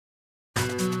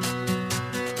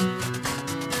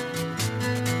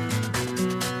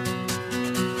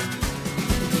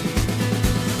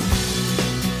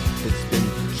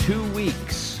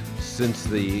since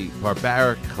the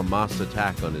barbaric Hamas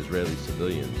attack on Israeli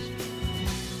civilians.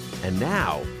 And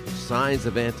now, signs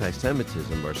of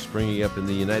anti-Semitism are springing up in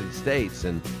the United States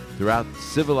and throughout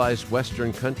civilized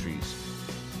Western countries.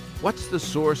 What's the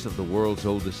source of the world's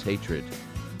oldest hatred?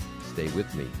 Stay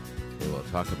with me, and we'll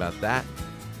talk about that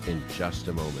in just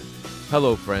a moment.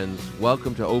 Hello, friends.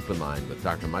 Welcome to Open Line with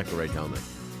Dr. Michael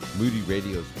Reitelnick, Moody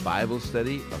Radio's Bible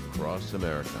study across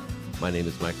America. My name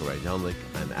is Michael Reitelnick.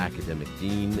 I'm Academic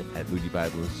Dean at Moody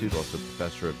Bible Institute, also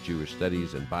Professor of Jewish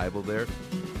Studies and Bible there.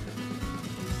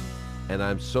 And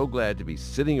I'm so glad to be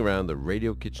sitting around the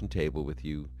radio kitchen table with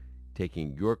you,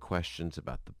 taking your questions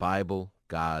about the Bible,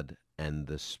 God, and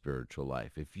the spiritual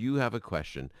life. If you have a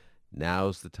question,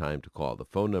 now's the time to call. The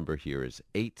phone number here is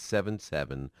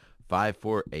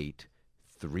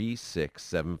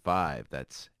 877-548-3675.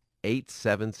 That's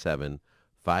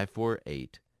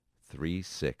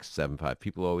 877-548-3675.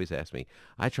 People always ask me,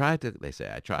 I tried to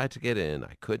get in.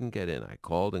 I couldn't get in. I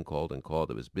called and called and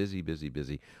called. It was busy.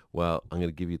 Well, I'm going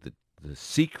to give you the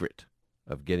secret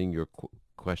of getting your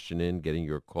question in, getting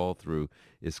your call through,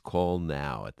 is call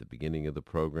now at the beginning of the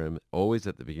program. Always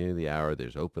at the beginning of the hour,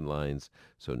 there's open lines,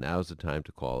 so now's the time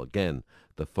to call. Again,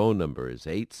 the phone number is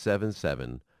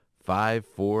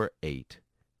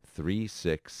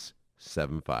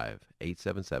 877-548-3675.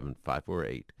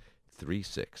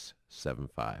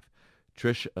 877-548-3675.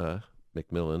 Tricia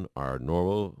McMillan, our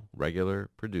normal, regular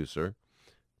producer,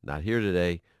 not here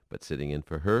today, but sitting in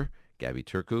for her, Gabby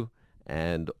Turku,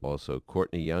 and also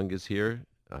Courtney Young is here,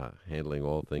 handling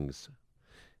all things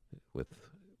with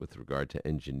regard to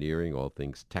engineering, all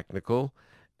things technical,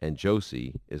 and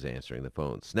Josie is answering the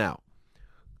phones. Now,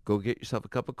 go get yourself a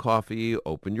cup of coffee,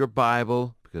 open your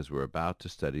Bible, because we're about to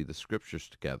study the Scriptures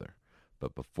together.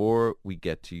 But before we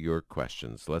get to your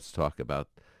questions, let's talk about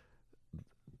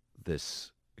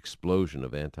this explosion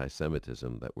of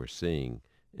anti-Semitism that we're seeing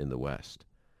in the West.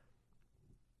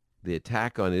 The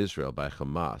attack on Israel by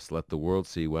Hamas let the world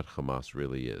see what Hamas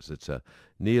really is. It's a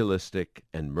nihilistic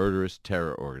and murderous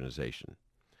terror organization.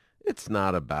 It's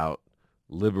not about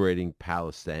liberating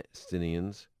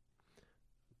Palestinians.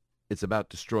 It's about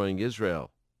destroying Israel.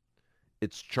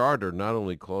 Its charter not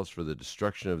only calls for the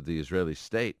destruction of the Israeli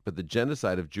state, but the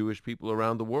genocide of Jewish people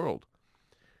around the world.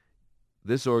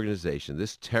 This organization,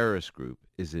 this terrorist group,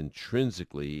 is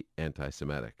intrinsically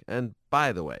anti-Semitic. And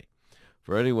by the way,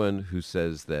 for anyone who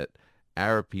says that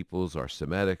Arab peoples are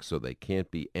Semitic so they can't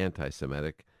be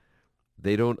anti-Semitic,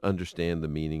 they don't understand the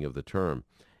meaning of the term.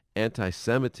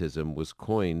 Anti-Semitism was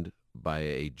coined by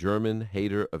a German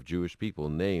hater of Jewish people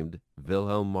named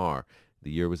Wilhelm Marr.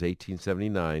 The year was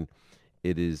 1879.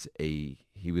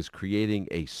 He was creating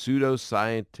a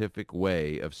pseudo-scientific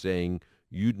way of saying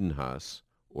Judenhass,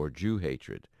 or Jew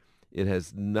hatred. It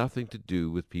has nothing to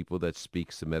do with people that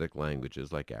speak Semitic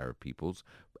languages like Arab peoples,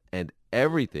 and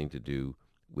everything to do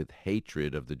with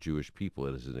hatred of the Jewish people.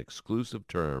 It is an exclusive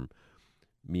term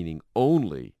meaning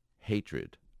only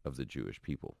hatred of the Jewish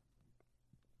people.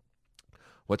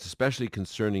 What's especially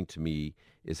concerning to me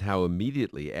is how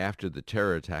immediately after the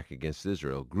terror attack against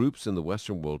Israel, groups in the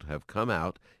Western world have come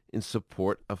out in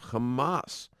support of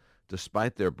Hamas,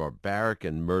 despite their barbaric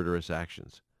and murderous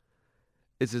actions.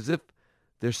 It's as if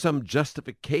there's some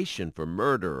justification for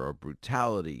murder or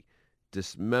brutality,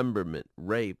 dismemberment,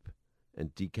 rape,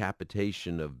 and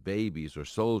decapitation of babies or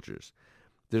soldiers.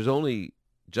 There's only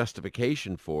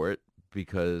justification for it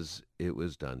because it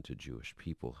was done to Jewish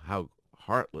people. How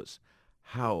heartless,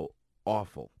 how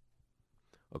awful.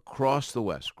 Across the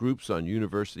West, groups on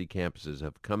university campuses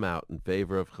have come out in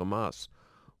favor of Hamas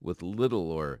with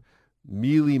little or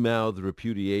mealy-mouthed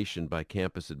repudiation by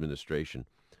campus administration.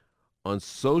 On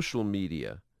social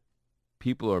media,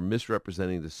 people are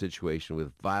misrepresenting the situation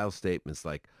with vile statements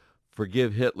like,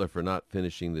 "Forgive Hitler for not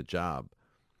finishing the job."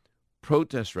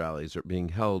 Protest rallies are being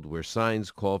held where signs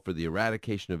call for the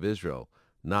eradication of Israel,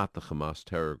 not the Hamas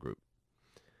terror group.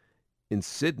 In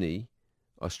Sydney,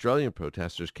 Australian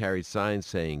protesters carried signs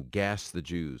saying, "Gas the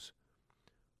Jews."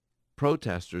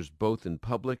 Protesters, both in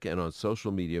public and on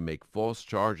social media, make false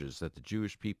charges that the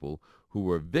Jewish people who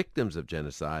were victims of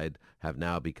genocide have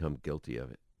now become guilty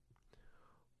of it.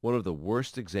 One of the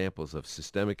worst examples of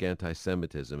systemic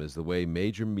anti-Semitism is the way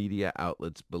major media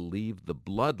outlets believed the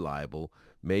blood libel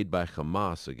made by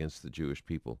Hamas against the Jewish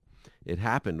people. It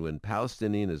happened when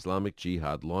Palestinian Islamic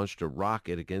Jihad launched a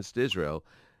rocket against Israel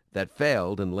that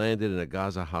failed and landed in a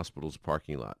Gaza hospital's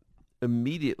parking lot.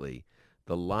 Immediately,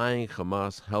 the lying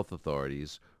Hamas health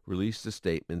authorities released a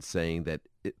statement saying that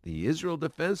the Israel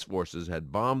Defense Forces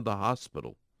had bombed the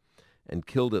hospital and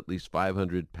killed at least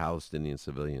 500 Palestinian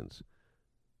civilians.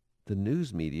 The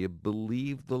news media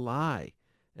believed the lie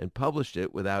and published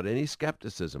it without any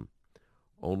skepticism.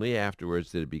 Only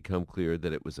afterwards did it become clear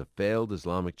that it was a failed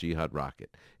Islamic Jihad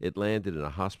rocket. It landed in a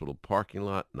hospital parking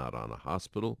lot, not on a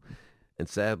hospital, and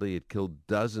sadly it killed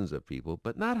dozens of people,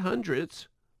 but not hundreds.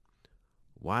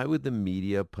 Why would the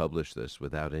media publish this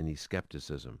without any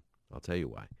skepticism? I'll tell you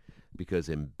why. Because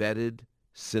embedded,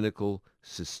 cynical,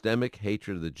 systemic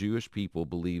hatred of the Jewish people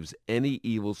believes any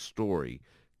evil story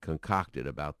concocted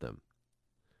about them.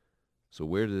 So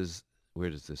where does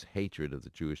this hatred of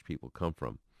the Jewish people come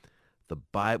from? The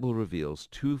Bible reveals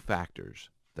two factors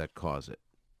that cause it.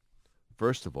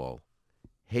 First of all,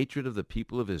 hatred of the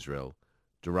people of Israel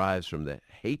derives from the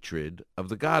hatred of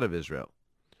the God of Israel.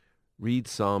 Read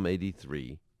Psalm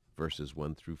 83, verses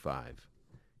 1 through 5.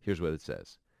 Here's what it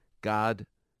says. God,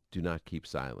 do not keep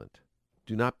silent.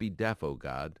 Do not be deaf, O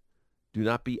God. Do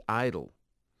not be idle.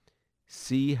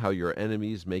 See how your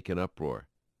enemies make an uproar.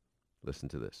 Listen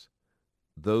to this.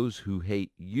 Those who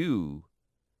hate you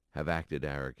have acted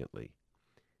arrogantly.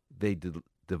 They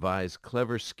devise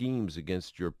clever schemes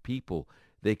against your people.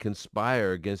 They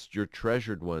conspire against your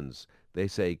treasured ones. They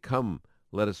say, come,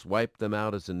 let us wipe them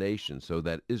out as a nation, so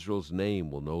that Israel's name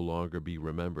will no longer be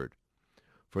remembered.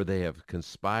 For they have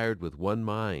conspired with one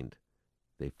mind.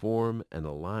 They form an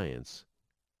alliance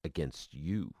against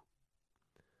you.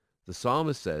 The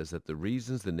psalmist says that the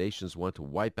reasons the nations want to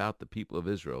wipe out the people of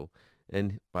Israel,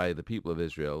 and by the people of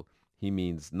Israel, he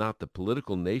means not the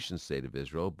political nation state of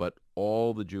Israel, but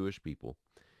all the Jewish people.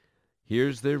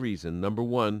 Here's their reason. Number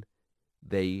one,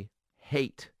 they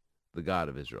hate the God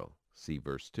of Israel. See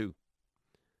verse 2.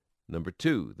 Number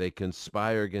two, they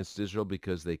conspire against Israel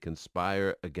because they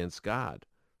conspire against God.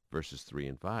 Verses 3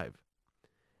 and 5.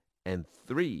 And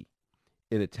 3,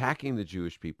 in attacking the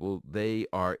Jewish people, they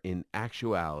are in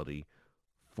actuality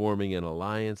forming an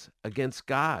alliance against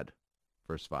God.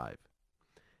 Verse 5.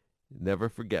 Never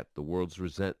forget the world's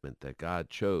resentment that God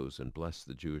chose and blessed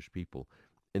the Jewish people.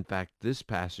 In fact, this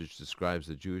passage describes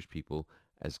the Jewish people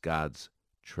as God's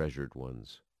treasured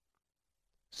ones.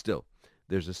 Still,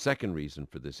 there's a second reason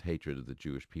for this hatred of the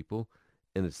Jewish people,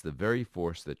 and it's the very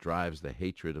force that drives the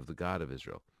hatred of the God of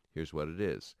Israel. Here's what it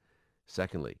is.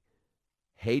 Secondly,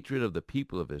 hatred of the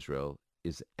people of Israel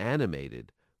is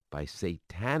animated by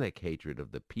satanic hatred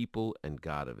of the people and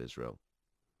God of Israel.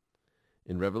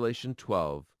 In Revelation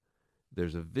 12,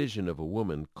 there's a vision of a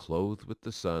woman clothed with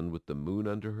the sun, with the moon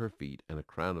under her feet, and a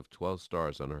crown of 12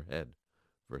 stars on her head.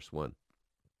 Verse 1.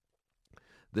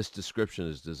 This description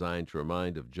is designed to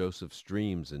remind of Joseph's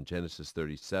dreams in Genesis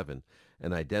 37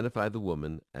 and identify the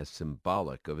woman as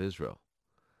symbolic of Israel.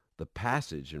 The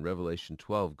passage in Revelation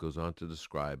 12 goes on to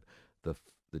describe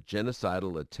the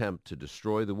genocidal attempt to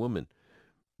destroy the woman,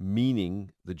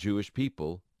 meaning the Jewish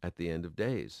people at the end of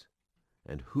days.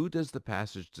 And who does the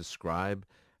passage describe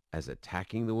as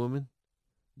attacking the woman?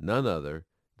 None other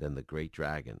than the great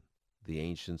dragon, the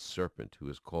ancient serpent who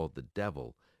is called the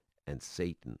devil and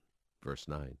Satan. Verse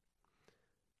 9.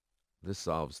 This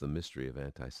solves the mystery of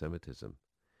anti-Semitism.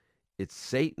 It's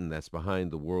Satan that's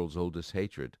behind the world's oldest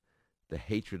hatred, the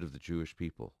hatred of the Jewish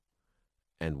people.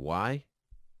 And why?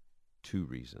 2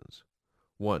 reasons.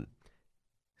 1,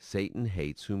 Satan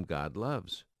hates whom God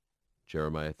loves.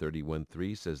 Jeremiah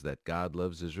 31:3 says that God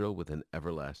loves Israel with an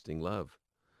everlasting love.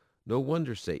 No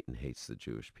wonder Satan hates the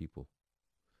Jewish people.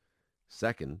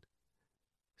 2,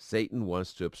 Satan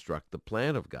wants to obstruct the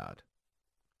plan of God.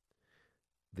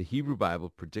 The Hebrew Bible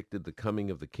predicted the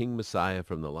coming of the King Messiah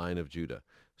from the line of Judah,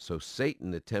 so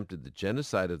Satan attempted the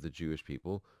genocide of the Jewish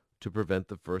people to prevent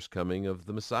the first coming of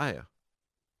the Messiah.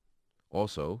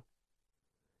 Also,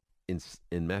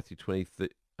 in Matthew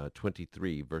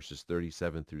 23, verses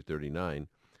 37 through 39,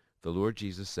 the Lord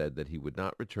Jesus said that he would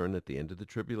not return at the end of the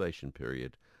tribulation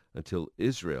period until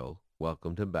Israel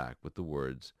welcomed him back with the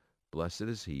words, "Blessed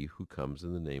is he who comes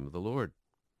in the name of the Lord."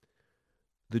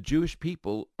 The Jewish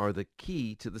people are the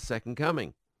key to the second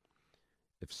coming.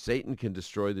 If Satan can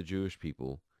destroy the Jewish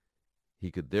people,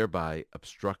 he could thereby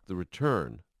obstruct the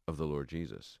return of the Lord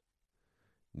Jesus.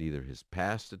 Neither his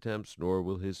past attempts nor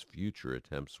will his future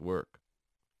attempts work.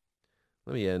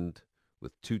 Let me end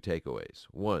with 2 takeaways.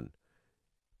 1,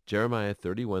 Jeremiah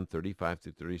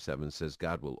 31:35-37 says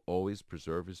God will always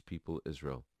preserve his people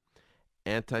Israel.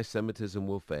 Anti-Semitism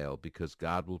will fail because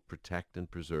God will protect and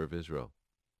preserve Israel.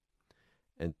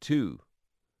 And 2,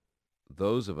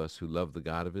 those of us who love the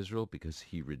God of Israel because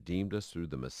he redeemed us through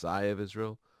the Messiah of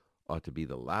Israel ought to be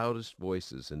the loudest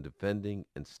voices in defending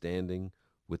and standing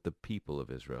with the people of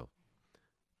Israel.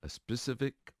 A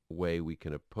specific way we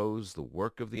can oppose the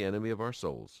work of the enemy of our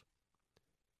souls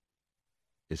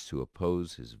is to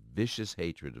oppose his vicious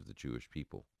hatred of the Jewish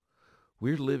people.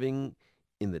 We're living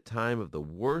in the time of the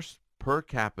worst per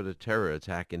capita terror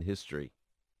attack in history.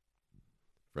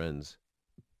 Friends,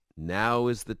 now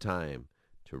is the time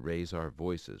to raise our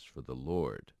voices for the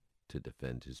Lord to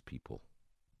defend his people.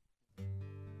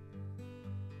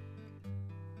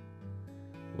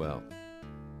 Well,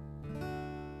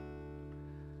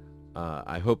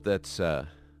 I hope that's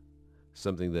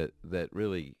something that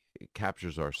really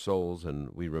captures our souls, and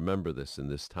we remember this in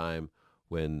this time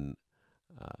when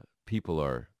people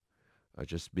are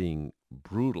just being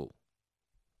brutal,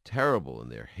 terrible in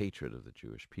their hatred of the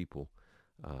Jewish people.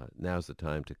 Now's the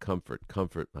time to comfort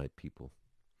my people.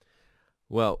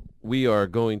 Well, we are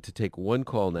going to take one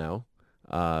call now.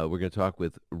 We're going to talk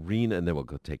with Rena, and then we'll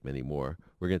go take many more.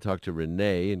 We're going to talk to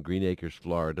Renee in Green Acres,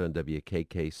 Florida, on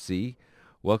WKKC.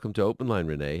 Welcome to Open Line,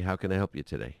 Renee. How can I help you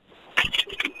today?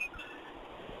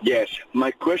 Yes, my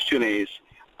question is,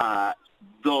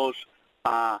 does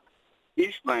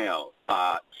Ishmael,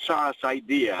 Sarah's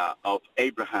idea of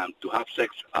Abraham to have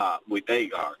sex with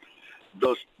Hagar,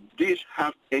 does this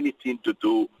have anything to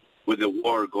do with the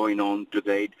war going on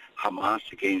today, Hamas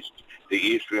against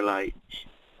the Israelites?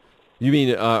 You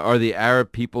mean, are the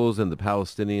Arab peoples and the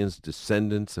Palestinians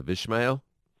descendants of Ishmael?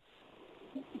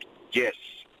 Yes.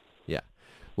 Yeah.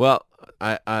 Well,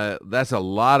 I that's a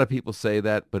lot of people say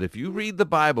that, but if you read the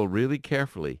Bible really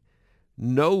carefully,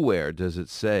 nowhere does it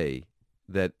say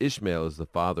that Ishmael is the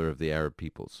father of the Arab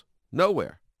peoples.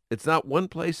 Nowhere. It's not one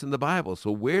place in the Bible.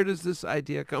 So where does this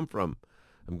idea come from?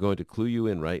 I'm going to clue you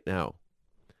in right now.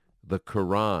 The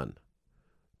Quran,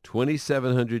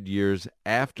 2,700 years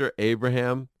after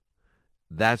Abraham,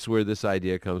 that's where this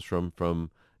idea comes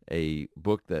from a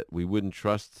book that we wouldn't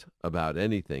trust about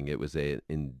anything. It was an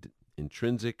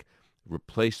intrinsic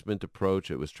replacement approach.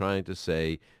 It was trying to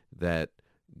say that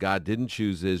God didn't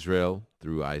choose Israel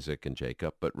through Isaac and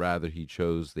Jacob, but rather he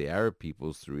chose the Arab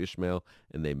peoples through Ishmael,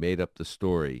 and they made up the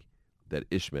story that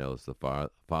Ishmael is the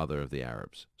father of the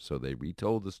Arabs. So they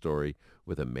retold the story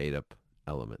with a made-up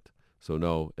element. So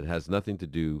no, it has nothing to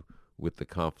do with the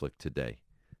conflict today.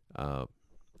 I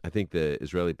think the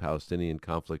Israeli-Palestinian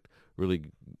conflict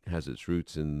really has its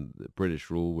roots in the British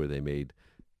rule, where they made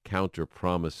counter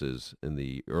promises in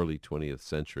the early 20th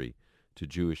century to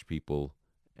Jewish people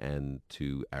and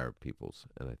to Arab peoples,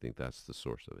 and I think that's the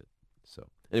source of it. So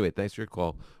anyway, thanks for your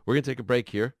call. We're going to take a break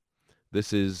here.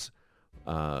 This is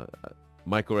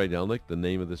Michael Rydelnik. The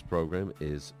name of this program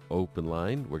is Open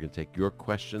Line. We're going to take your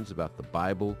questions about the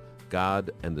Bible,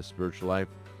 God, and the spiritual life.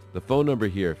 The phone number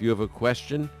here, if you have a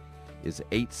question, is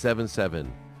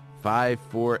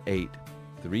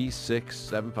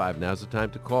 877-548-3675. Now's the time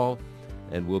to call,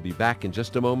 and we'll be back in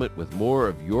just a moment with more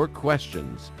of your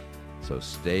questions. So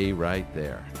stay right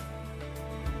there.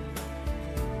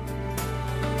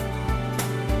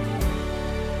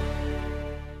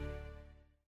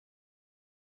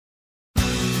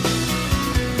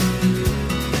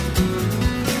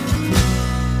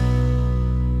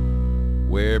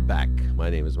 We're back. My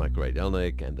name is Michael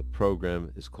Rydelnik, and the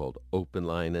program is called Open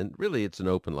Line. And really, it's an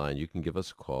open line. You can give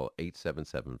us a call,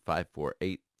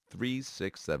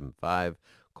 877-548-3675.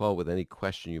 Call with any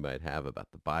question you might have about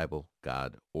the Bible,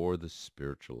 God, or the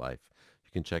spiritual life.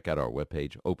 You can check out our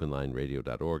webpage,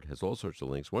 openlineradio.org. It has all sorts of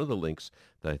links. One of the links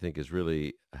that I think is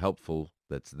really helpful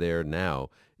that's there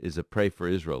now is a Pray for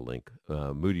Israel link.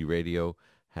 Moody Radio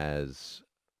has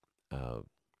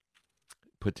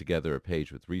put together a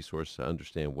page with resources to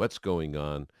understand what's going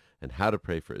on and how to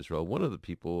pray for Israel. One of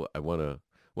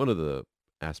the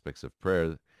aspects of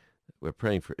prayer, we're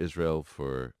praying for Israel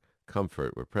for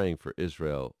comfort. We're praying for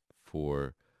Israel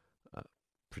for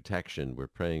protection. We're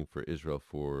praying for Israel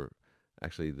for,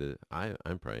 actually,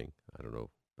 I'm praying, I don't know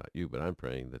about you, but I'm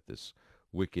praying that this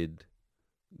wicked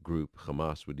group,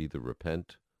 Hamas, would either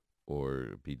repent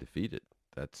or be defeated.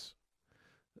 That's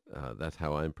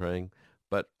how I'm praying.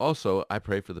 But also, I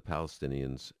pray for the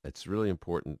Palestinians. It's really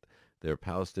important. There are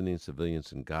Palestinian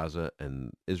civilians in Gaza,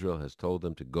 and Israel has told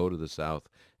them to go to the south,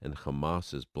 and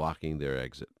Hamas is blocking their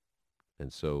exit.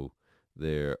 And so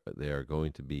they are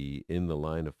going to be in the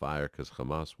line of fire because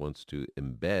Hamas wants to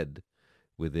embed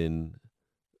within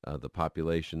the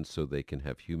population so they can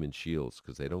have human shields,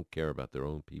 because they don't care about their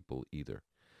own people either.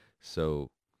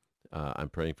 So I'm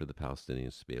praying for the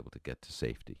Palestinians to be able to get to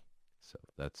safety. So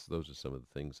those are some of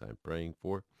the things I'm praying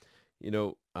for. You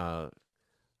know, I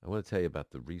want to tell you about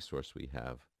the resource we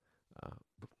have.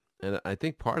 And I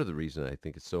think part of the reason I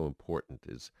think it's so important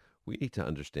is we need to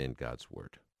understand God's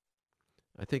word.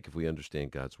 I think if we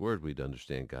understand God's word, we'd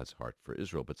understand God's heart for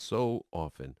Israel. But so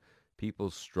often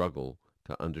people struggle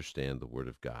to understand the word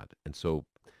of God. And so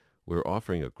we're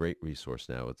offering a great resource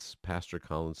now. It's Pastor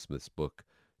Colin Smith's book,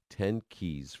 10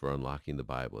 Keys for Unlocking the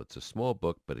Bible. It's a small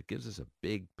book, but it gives us a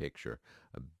big picture,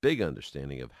 a big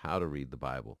understanding of how to read the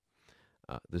Bible.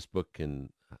 This book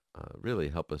can really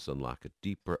help us unlock a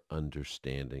deeper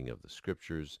understanding of the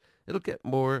Scriptures. We'll get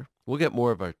more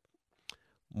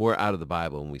out of the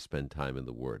Bible when we spend time in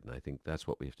the Word, and I think that's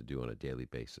what we have to do on a daily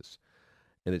basis.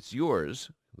 And it's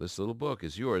yours. This little book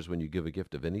is yours when you give a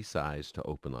gift of any size to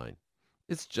Open Line.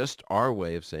 It's just our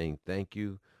way of saying thank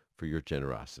you for your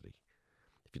generosity.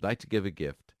 If you'd like to give a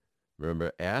gift,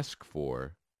 remember, ask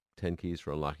for 10 Keys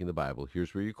for Unlocking the Bible.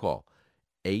 Here's where you call: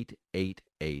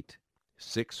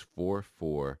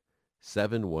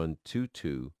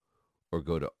 888-644-7122, or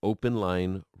go to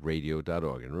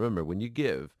openlineradio.org. And remember, when you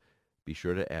give, be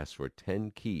sure to ask for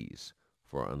 10 Keys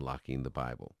for Unlocking the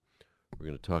Bible. We're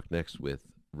going to talk next with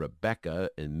Rebecca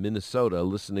in Minnesota,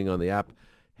 listening on the app.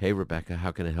 Hey, Rebecca,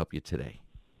 how can I help you today?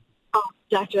 Oh,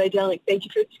 Dr. Idelic, thank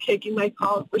you for taking my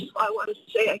call. First of all, I want to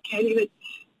say I can't even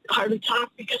hardly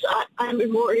talk because I'm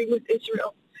in mourning with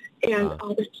Israel and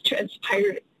all that's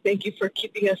transpired. Thank you for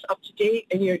keeping us up to date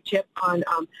and your tip on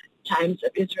Times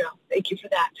of Israel. Thank you for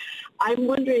that. I'm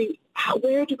wondering,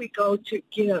 where do we go to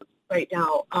give right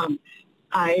now?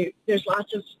 There's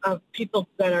lots of people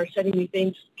that are sending me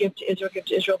things, give to Israel,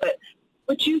 but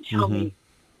would you tell me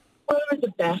what are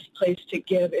the best place to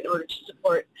give in order to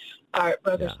support our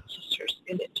brothers and sisters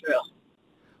in Israel?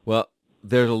 Well,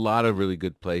 there's a lot of really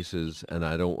good places, and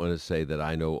I don't want to say that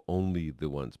I know only the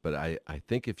ones, but I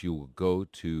think if you will go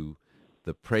to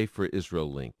the Pray for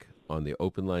Israel link on the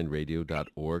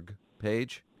openlineradio.org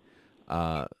page,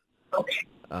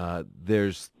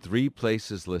 there's 3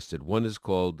 places listed. One is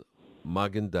called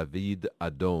Magen David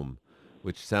Adom,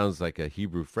 which sounds like a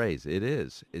Hebrew phrase. It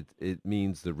is. It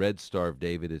means the Red Star of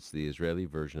David. It's the Israeli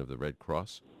version of the Red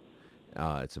Cross.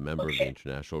 It's a member of the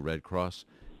International Red Cross,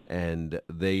 and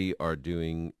they are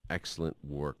doing excellent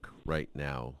work right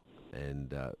now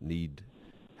and need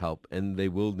help, and they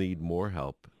will need more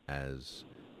help as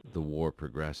the war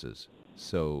progresses.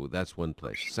 So that's one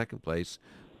place. Second place,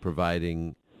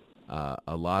 providing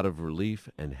a lot of relief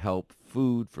and help,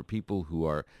 food for people who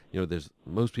are,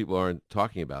 most people aren't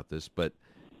talking about this, but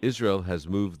Israel has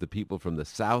moved the people from the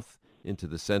south into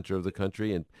the center of the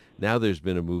country, and now there's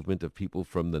been a movement of people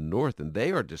from the north, and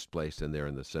they are displaced, and they're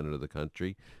in the center of the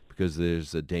country because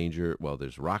there's a danger,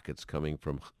 there's rockets coming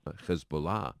from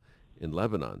Hezbollah in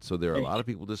Lebanon. So there are a lot of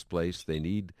people displaced. They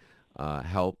need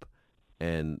help,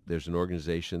 and there's an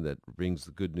organization that brings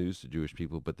the good news to Jewish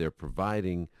people, but they're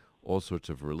providing all sorts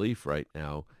of relief right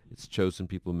now. It's Chosen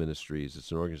People Ministries.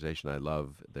 It's an organization I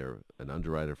love. They're an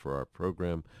underwriter for our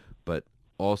program, but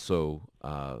also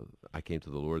I came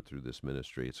to the Lord through this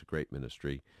ministry. It's a great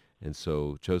ministry. And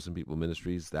so Chosen People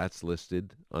Ministries, that's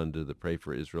listed under the Pray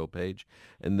for Israel page.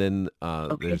 And then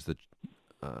there's the,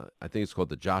 I think it's called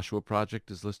the Joshua Project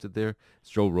is listed there.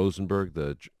 It's Joel Rosenberg,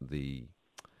 the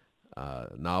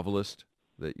novelist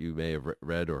that you may have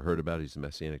read or heard about. He's a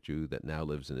Messianic Jew that now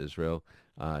lives in Israel.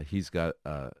 He's got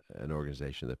an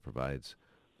organization that provides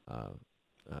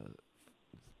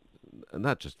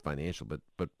not just financial,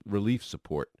 but relief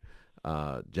support,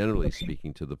 generally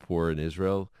speaking, to the poor in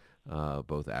Israel,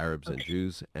 both Arabs and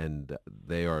Jews, and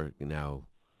they are now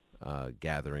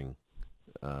gathering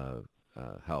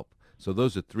help. So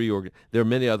those are 3 there are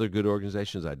many other good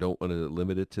organizations. I don't want to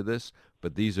limit it to this,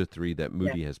 but these are 3 that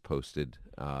Moody has posted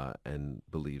and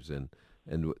believes in.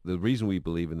 And the reason we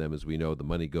believe in them is we know the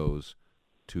money goes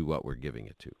to what we're giving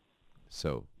it to.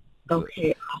 So awesome.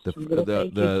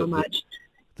 Thank you so much.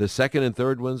 The second and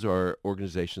third ones are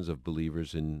organizations of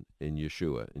believers in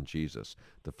Yeshua, in Jesus.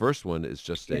 The first one is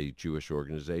just a Jewish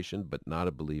organization, but not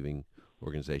a believing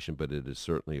organization, but it is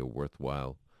certainly a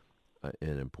worthwhile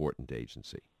and important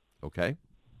agency. Okay?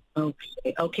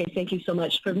 Okay. Thank you so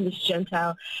much. From this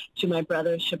Gentile to my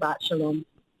brother, Shabbat Shalom.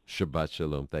 Shabbat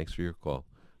Shalom. Thanks for your call.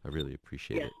 I really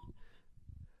appreciate it.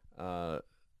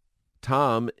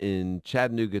 Tom in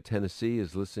Chattanooga, Tennessee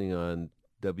is listening on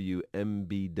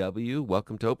WMBW.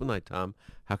 Welcome to Open Line, Tom.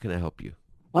 How can I help you?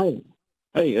 Hi.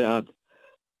 Hey, I've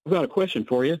got a question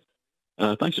for you.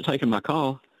 Thanks for taking my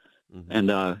call.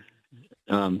 And I've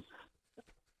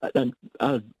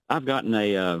gotten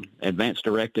a advance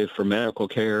directive for medical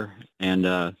care, and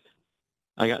I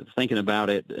got thinking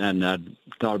about it, and I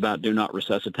thought about do not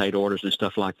resuscitate orders and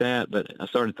stuff like that. But I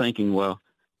started thinking, well,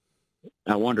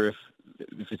 I wonder if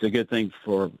it's a good thing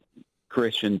for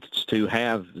Christians to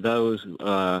have those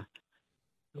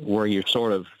where you're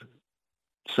sort of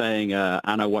saying,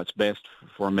 I know what's best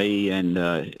for me, and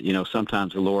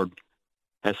sometimes the Lord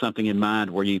has something in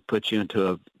mind where you put you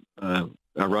into a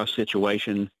rough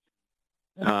situation.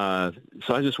 So I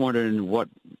was just wondering, what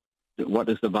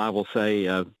does the Bible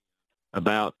say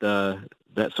about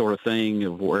that sort of thing,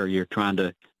 of where you're trying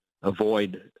to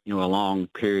avoid, a long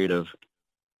period of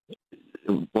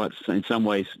what's in some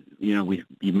ways, you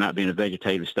might be in a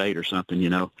vegetative state or something,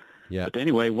 Yeah. But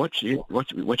anyway, what's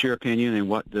your opinion, and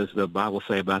what does the Bible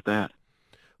say about that?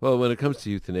 Well, when it comes to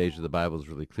euthanasia, the Bible is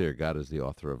really clear. God is the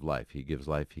author of life. He gives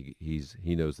life.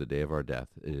 He knows the day of our death.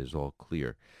 It is all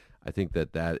clear. I think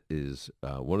that is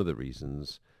one of the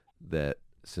reasons that,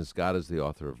 since God is the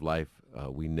author of life,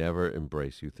 we never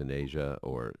embrace euthanasia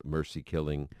or mercy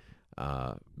killing,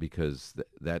 because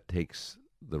that takes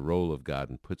the role of God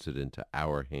and puts it into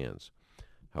our hands.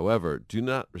 However, do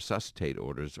not resuscitate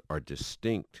orders are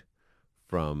distinct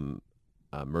from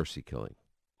mercy killing.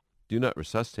 Do not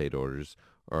resuscitate orders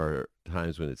are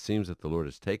times when it seems that the Lord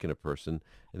has taken a person,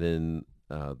 and then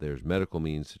there's medical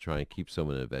means to try and keep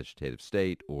someone in a vegetative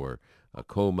state or a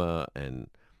coma, and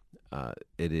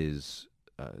it is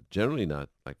generally not,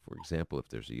 like, for example, if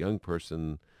there's a young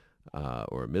person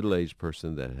or a middle-aged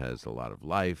person that has a lot of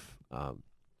life, and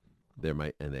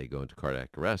they go into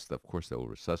cardiac arrest, of course they will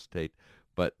resuscitate.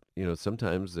 But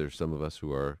sometimes there's some of us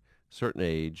who are certain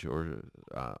age or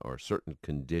certain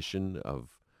condition of,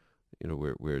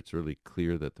 where it's really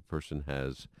clear that the person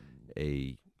has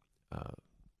a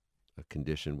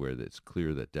condition where it's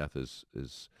clear that death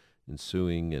is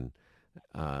ensuing, and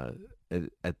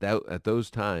at those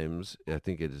times, I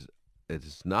think it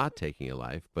is not taking a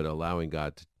life, but allowing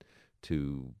God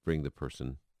to bring the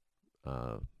person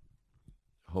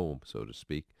home, so to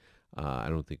speak. I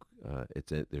don't think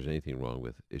there's anything wrong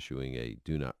with issuing a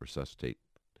do not resuscitate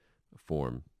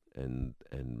form and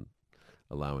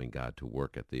allowing God to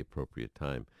work at the appropriate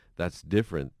time. That's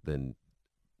different than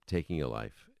taking a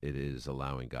life. It is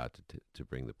allowing God to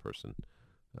bring the person,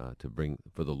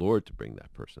 for the Lord to bring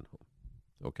that person home.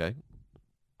 Okay?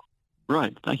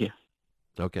 Right. Thank you.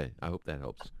 Okay. I hope that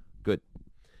helps. Good.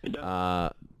 It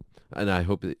does. And I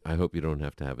hope you don't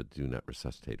have to have a do not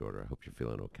resuscitate order. I hope you're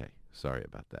feeling okay. Sorry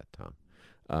about that, Tom.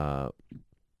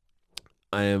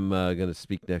 I am going to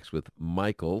speak next with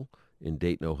Michael in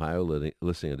Dayton, Ohio,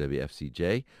 listening to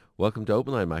WFCJ. Welcome to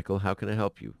Open Line, Michael. How can I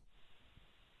help you?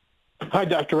 Hi,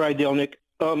 Dr. Rydelnik.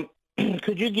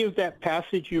 Could you give that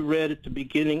passage you read at the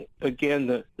beginning again,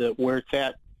 the where it's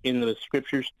at in the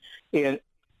scriptures? And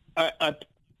I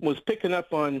was picking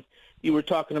up on, you were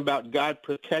talking about God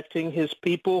protecting his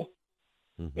people.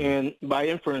 Mm-hmm. And by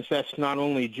inference, that's not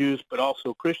only Jews, but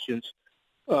also Christians.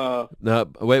 No,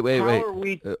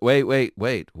 wait.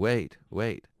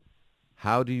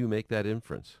 How do you make that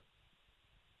inference?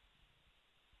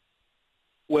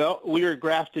 Well, we are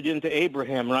grafted into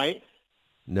Abraham, right?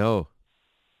 No.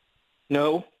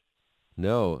 No?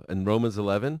 No. In Romans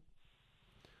 11,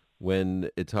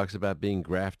 when it talks about being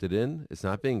grafted in, it's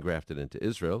not being grafted into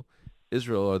Israel.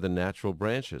 Israel are the natural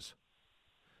branches.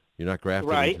 You're not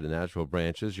grafted into the natural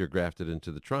branches. You're grafted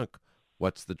into the trunk.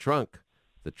 What's the trunk?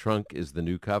 The trunk is the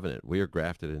new covenant. We are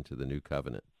grafted into the new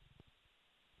covenant.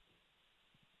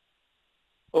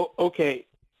 Oh, okay.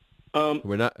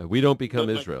 We don't become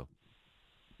Israel.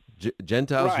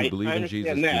 Gentiles who believe in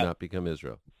Jesus do not become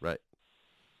Israel. Right.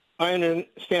 I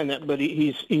understand that, but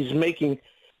he's making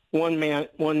one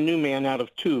new man out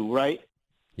of two, right?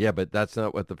 Yeah, but that's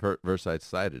not what the verse I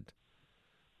cited.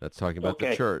 That's talking about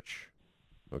the church.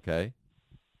 Okay.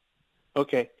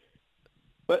 Okay.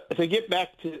 But to get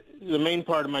back to the main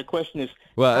part of my question is...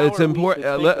 Well, it's important.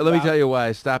 Let me tell you why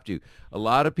I stopped you. A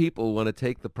lot of people want to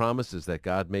take the promises that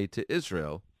God made to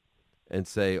Israel and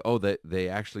say, they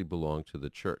actually belong to the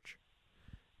church.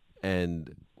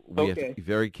 And we have to be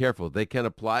very careful. They can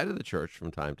apply to the church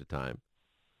from time to time.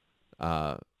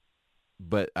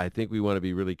 But I think we want to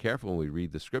be really careful when we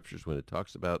read the scriptures when it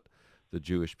talks about the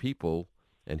Jewish people.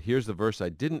 And here's the verse I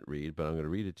didn't read, but I'm going to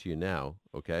read it to you now,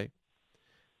 okay?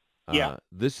 Yeah.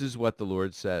 This is what the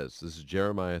Lord says. This is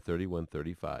Jeremiah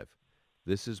 31:35.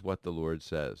 This is what the Lord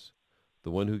says. The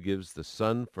one who gives the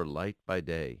sun for light by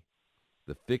day,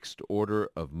 the fixed order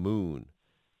of moon,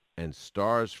 and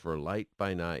stars for light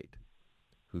by night,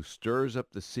 who stirs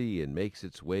up the sea and makes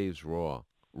its waves roar.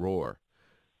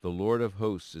 The Lord of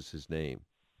hosts is his name.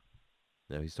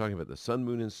 Now he's talking about the sun,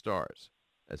 moon, and stars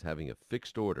as having a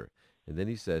fixed order. And then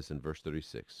he says in verse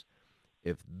 36,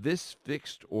 if this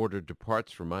fixed order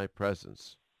departs from my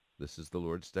presence, this is the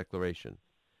Lord's declaration,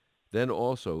 then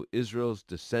also Israel's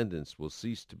descendants will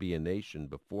cease to be a nation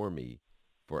before me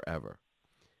forever.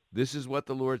 This is what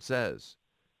the Lord says.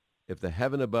 If the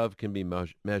heaven above can be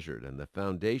measured and the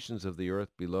foundations of the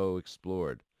earth below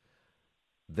explored,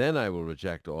 then I will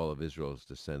reject all of Israel's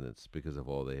descendants because of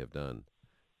all they have done.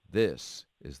 This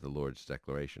is the Lord's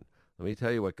declaration. Let me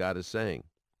tell you what God is saying.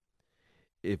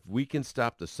 if we can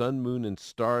stop the sun, moon, and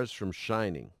stars from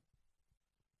shining,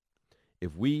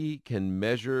 if we can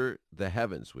measure the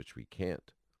heavens, which we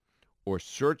can't, or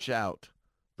search out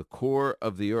the core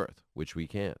of the earth, which we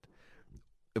can't,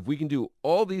 if we can do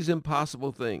all these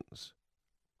impossible things,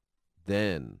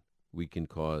 then we can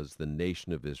cause the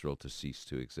nation of Israel to cease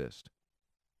to exist.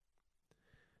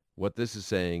 What this is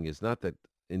saying is not that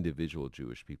individual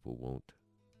Jewish people won't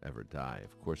ever die.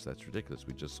 Of course, that's ridiculous.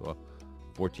 We just saw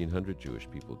 1,400 Jewish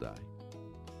people die,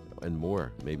 and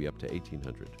more, maybe up to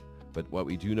 1,800. But what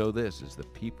we do know this is the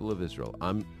people of Israel,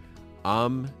 Am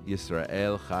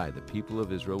Yisrael Chai, the people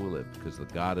of Israel will live because the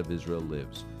God of Israel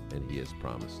lives, and he has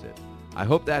promised it. I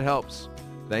hope that helps.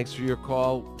 Thanks for your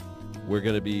call. We're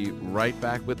going to be right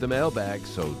back with the mailbag,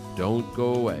 so don't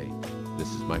go away. This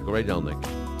is Michael Rydelnik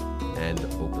and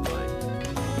Open Line.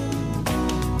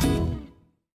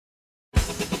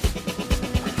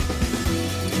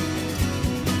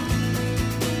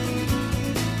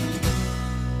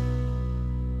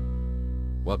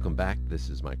 Welcome back. This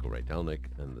is Michael Rydelnik,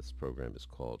 and this program is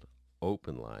called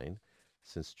Open Line.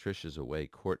 Since Trish is away,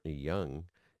 Courtney Young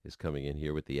is coming in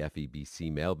here with the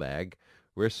FEBC mailbag.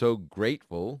 We're so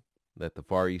grateful that the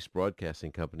Far East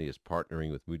Broadcasting Company is partnering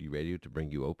with Moody Radio to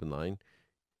bring you Open Line.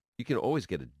 You can always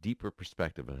get a deeper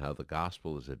perspective on how the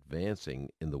gospel is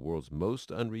advancing in the world's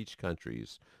most unreached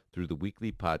countries through the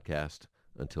weekly podcast,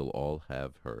 Until All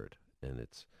Have Heard. And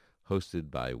it's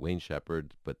hosted by Wayne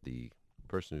Shepherd, but the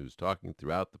person who's talking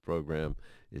throughout the program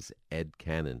is Ed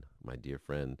Cannon, my dear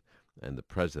friend, and the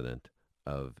president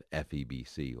of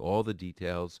FEBC. All the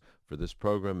details for this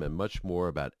program and much more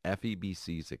about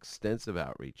FEBC's extensive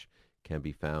outreach can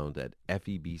be found at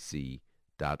febc.org.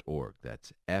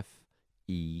 That's FEBC.org.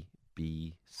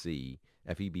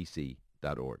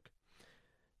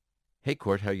 Hey,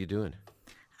 Court, how you doing?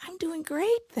 I'm doing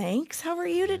great, thanks. How are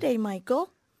you today,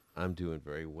 Michael? I'm doing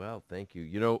very well, thank you.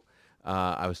 You know,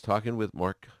 I was talking with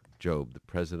Mark Jobe, the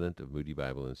president of Moody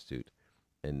Bible Institute,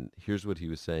 and here's what he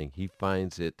was saying. He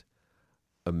finds it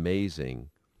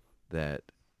amazing that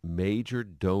major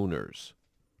donors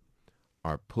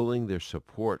are pulling their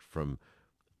support from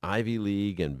Ivy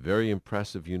League and very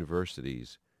impressive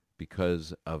universities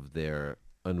because of their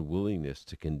unwillingness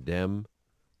to condemn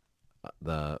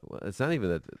it's not even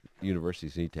that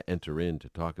universities need to enter in to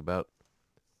talk about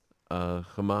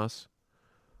Hamas,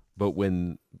 but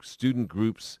when student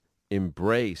groups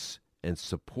embrace and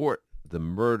support the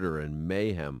murder and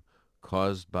mayhem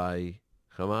caused by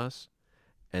Hamas,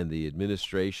 and the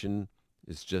administration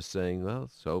is just saying, well,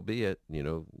 so be it. You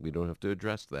know, we don't have to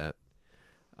address that.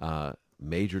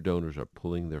 Major donors are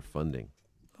pulling their funding.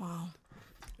 Wow.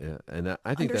 Yeah, and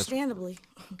I think understandably.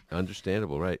 That's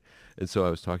understandable, right? And so I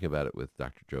was talking about it with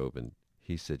Dr. Jobe, and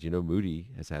he said, you know, Moody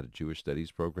has had a Jewish studies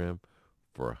program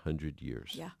for 100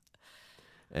 years. Yeah.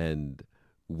 And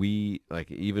we,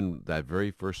 like, even that very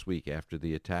first week after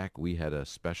the attack, we had a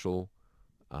special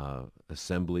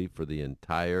assembly for the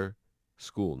entire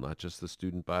school, not just the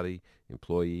student body,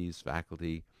 employees,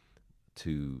 faculty,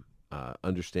 to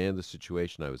understand the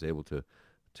situation. I was able to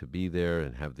be there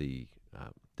and have the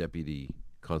Deputy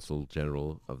Consul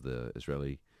General of the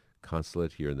Israeli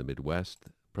Consulate here in the Midwest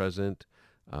present.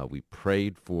 We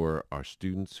prayed for our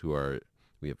students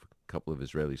we have a couple of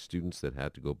Israeli students that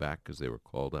had to go back because they were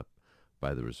called up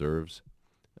by the reserves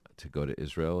to go to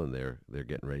Israel, and they're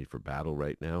getting ready for battle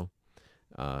right now.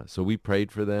 So we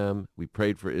prayed for them. We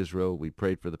prayed for Israel. We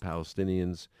prayed for the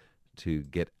Palestinians to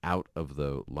get out of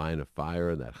the line of fire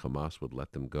and that Hamas would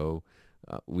let them go.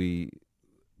 The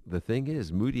thing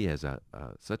is, Moody has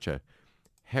such a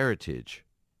heritage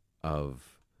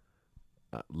of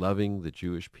loving the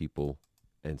Jewish people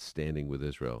and standing with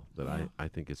Israel that I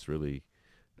think it's really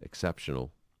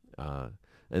exceptional.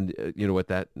 And you know what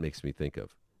that makes me think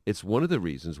of? It's one of the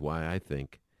reasons why I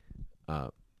think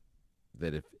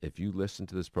that if you listen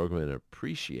to this program and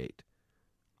appreciate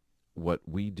what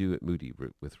we do at Moody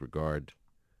with regard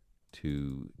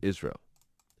to Israel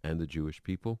and the Jewish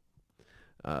people,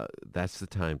 that's the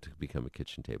time to become a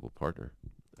kitchen table partner.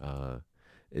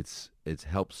 It's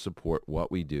helped support what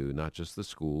we do, not just the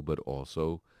school, but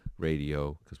also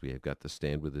radio, because we have got the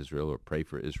Stand with Israel or Pray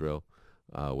for Israel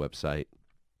website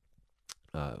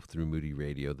through Moody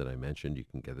Radio that I mentioned. You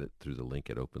can get it through the link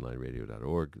at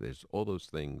openlineradio.org. There's all those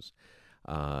things.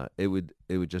 It would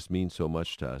just mean so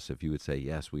much to us if you would say,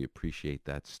 yes, we appreciate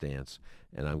that stance,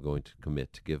 and I'm going to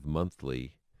commit to give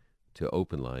monthly to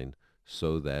Open Line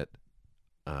so that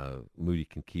Moody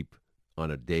can keep on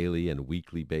a daily and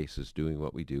weekly basis doing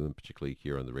what we do, and particularly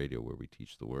here on the radio where we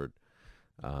teach the Word.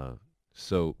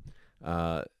 So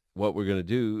what we're going to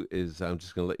do is I'm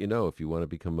just going to let you know if you want to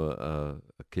become a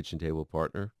kitchen table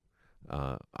partner.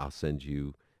 I'll send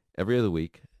you every other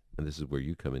week, and this is where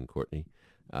you come in, Courtney.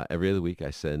 Every other week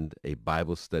I send a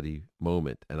Bible study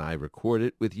moment, and I record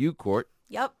it with you, Court.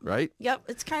 Yep. Right? Yep.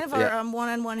 It's kind of our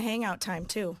one-on-one hangout time,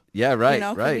 too. Yeah, right, You know,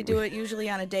 'cause right. we do it usually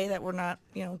on a day that we're not,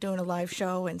 doing a live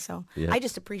show. And so Yeah. I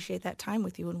just appreciate that time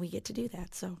with you when we get to do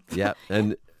that. So Yeah,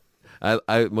 and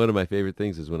I one of my favorite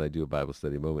things is when I do a Bible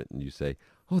study moment and you say,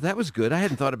 "Oh, that was good. I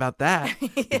hadn't thought about that,"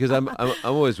 because I'm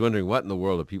always wondering what in the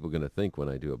world are people going to think when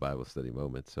I do a Bible study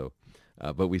moment. So,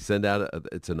 but we send out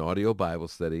it's an audio Bible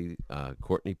study.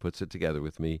 Courtney puts it together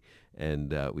with me,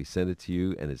 and we send it to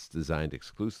you, and it's designed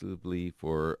exclusively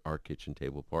for our kitchen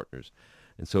table partners.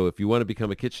 And so, if you want to become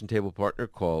a kitchen table partner,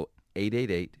 call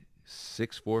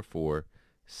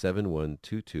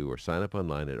 888-644-7122 or sign up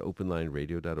online at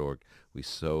openlineradio.org. We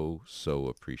so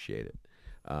appreciate it.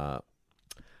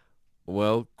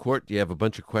 Well, Court, do you have a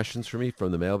bunch of questions for me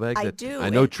from the mailbag? I do, I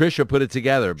know and Tricia put it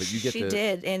together, but you get she to...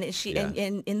 did, and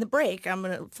and in the break, I'm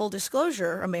gonna full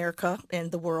disclosure, America and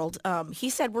the world.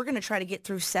 He said we're gonna try to get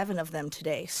through 7 of them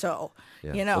today. So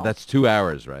Yeah. Well, that's 2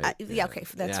 hours, right? okay,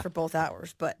 that's Yeah. for both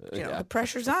hours, but Yeah. the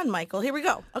pressure's on, Michael. Here we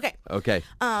go. Okay. Okay.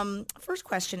 First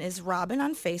question is Robin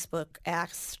on Facebook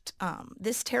asked,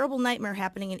 this terrible nightmare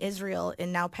happening in Israel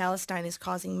and now Palestine is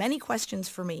causing many questions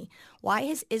for me. Why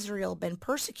has Israel been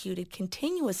persecuted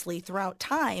continuously throughout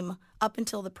time up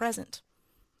until the present?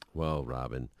 Well,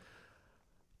 Robin,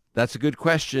 that's a good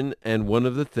question. And one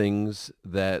of the things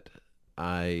that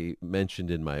I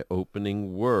mentioned in my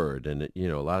opening word, and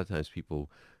a lot of times people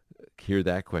hear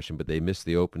that question, but they miss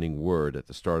the opening word at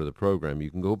the start of the program. You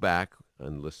can go back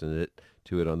and listen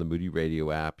to it on the Moody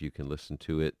Radio app. You can listen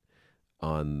to it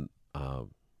on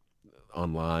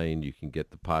online. You can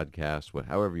get the podcast,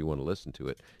 however you want to listen to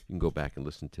it. You can go back and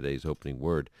listen to today's opening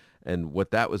word. And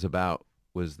what that was about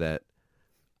was that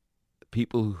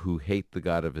people who hate the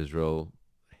God of Israel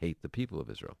hate the people of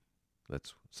Israel.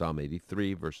 That's Psalm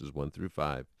 83, verses 1 through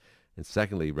 5. And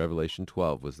secondly, Revelation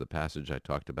 12 was the passage I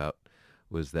talked about,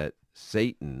 was that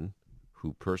Satan,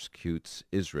 who persecutes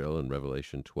Israel in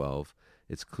Revelation 12,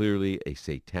 it's clearly a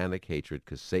satanic hatred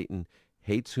because Satan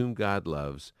hates whom God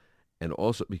loves, and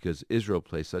also because Israel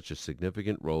plays such a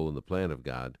significant role in the plan of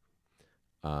God.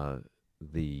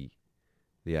 The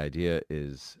idea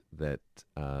is that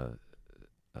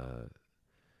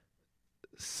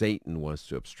Satan wants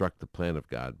to obstruct the plan of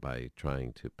God by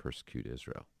trying to persecute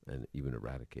Israel and even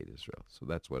eradicate Israel. So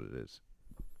that's what it is.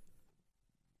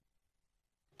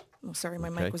 Oh, sorry, my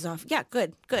Okay. mic was off. Yeah,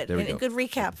 good. There we And a go. good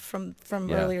recap from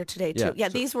Yeah. earlier today, too. Yeah, Yeah,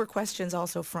 so- these were questions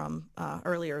also from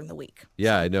earlier in the week.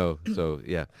 Yeah, I know. So,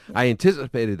 yeah. I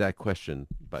anticipated that question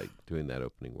by doing that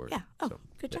opening word. Yeah. Oh, So,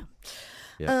 good yeah. job.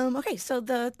 Yeah. Okay, so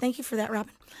thank you for that,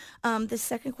 Robin. The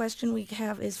second question we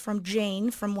have is from Jane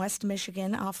from West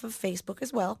Michigan off of Facebook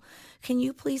as well. Can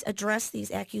you please address these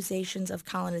accusations of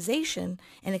colonization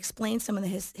and explain some of the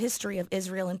history of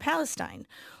Israel and Palestine?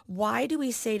 What do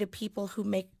we say to people who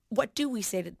make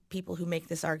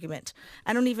this argument?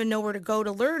 I don't even know where to go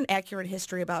to learn accurate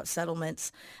history about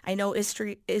settlements. I know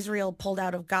Israel pulled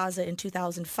out of Gaza in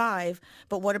 2005,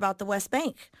 but what about the West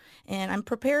Bank? And I'm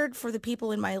prepared for the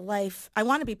people in my life. I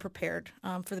want to be prepared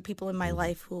for the people in my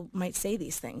life who might say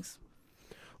these things.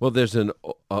 Well, there's an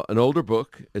older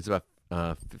book. It's about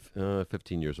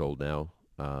 15 years old now,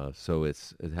 so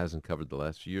it hasn't covered the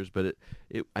last few years, but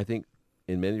it I think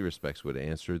in many respects would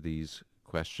answer these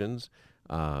questions.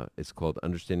 It's called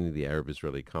Understanding the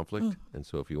Arab-Israeli Conflict, and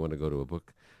so if you want to go to a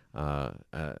book,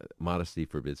 modesty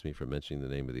forbids me from mentioning the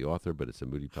name of the author, but it's a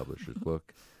Moody Publishers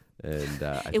book. And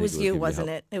I think It was will you, give wasn't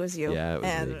help. it? It was you. Yeah, it was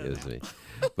And- me. It was me.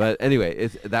 But anyway,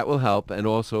 that will help. And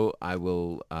also, I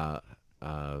will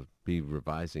be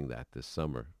revising that this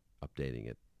summer, updating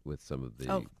it with some of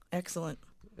the Oh, excellent.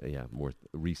 more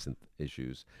recent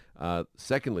issues.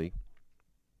 Secondly,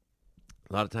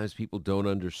 a lot of times people don't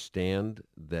understand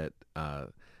that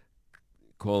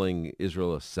calling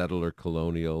Israel a settler,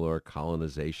 colonial, or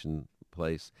colonization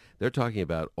place, they're talking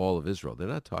about all of Israel. They're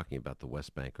not talking about the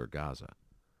West Bank or Gaza.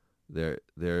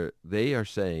 They are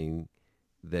saying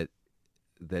that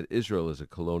Israel is a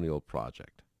colonial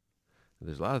project. And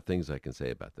there's a lot of things I can say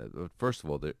about that. But first of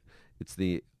all, it's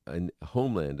the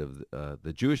homeland of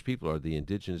the Jewish people are the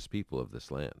indigenous people of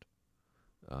this land.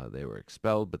 They were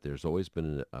expelled, but there's always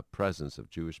been a presence of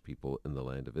Jewish people in the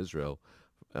land of Israel.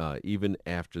 Even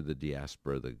after the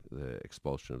diaspora, the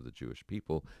expulsion of the Jewish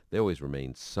people, there always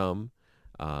remained some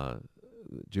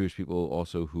Jewish people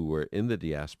also who were in the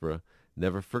diaspora,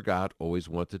 never forgot, always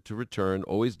wanted to return,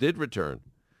 always did return.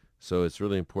 So it's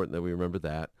really important that we remember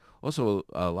that. Also,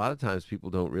 a lot of times people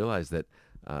don't realize that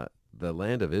the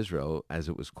land of Israel, as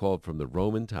it was called from the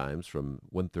Roman times, from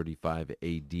 135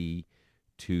 A.D.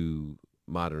 to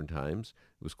modern times,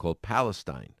 it was called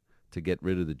Palestine, to get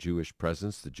rid of the Jewish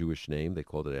presence, the Jewish name. They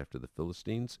called it after the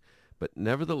Philistines. But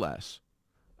nevertheless,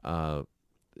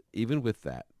 even with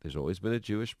that, there's always been a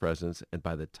Jewish presence. And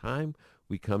by the time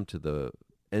we come to the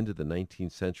end of the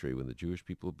 19th century, when the Jewish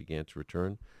people began to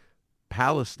return,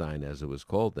 Palestine, as it was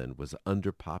called then, was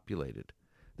underpopulated.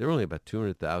 There were only about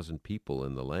 200,000 people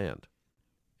in the land.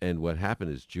 And what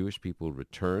happened is Jewish people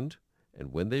returned,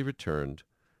 and when they returned,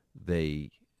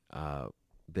 they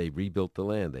rebuilt the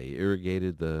land. They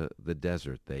irrigated the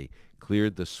desert. They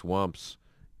cleared the swamps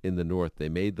in the north. They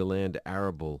made the land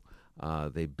arable.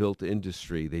 They built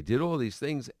industry. They did all these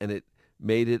things, and it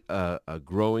made it a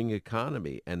growing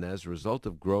economy. And as a result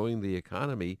of growing the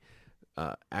economy,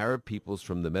 Arab peoples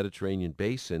from the Mediterranean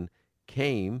basin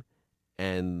came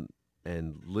and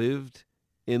lived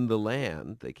in the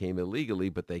land. They came illegally,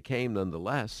 but they came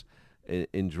nonetheless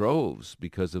in droves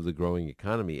because of the growing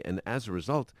economy. And as a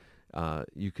result,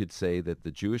 you could say that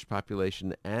the Jewish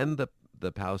population and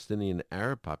the Palestinian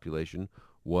Arab population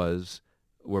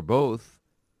were both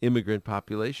immigrant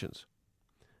populations.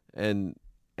 And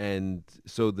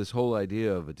so this whole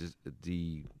idea of that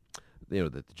the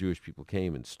Jewish people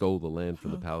came and stole the land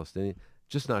from the Palestinians,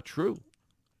 just not true.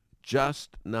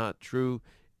 Just not true.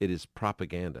 It is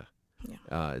propaganda.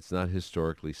 Yeah. It's not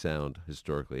historically sound,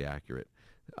 historically accurate.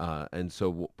 And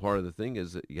so part of the thing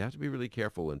is that you have to be really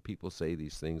careful when people say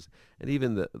these things. And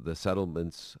even the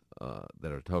settlements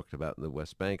that are talked about in the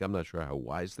West Bank, I'm not sure how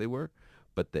wise they were,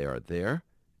 but they are there.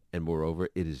 And moreover,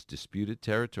 it is disputed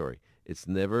territory. It's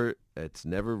never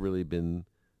really been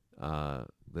the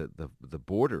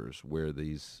borders where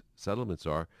these settlements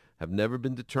have never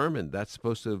been determined. That's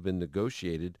supposed to have been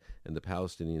negotiated, and the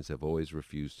Palestinians have always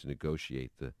refused to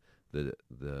negotiate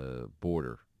the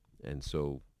border. And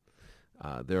so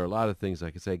there are a lot of things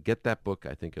I could say. Get that book.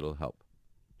 I think it'll help.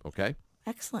 Okay?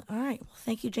 Excellent. All right. Well,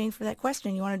 thank you, Jane, for that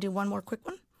question. You want to do one more quick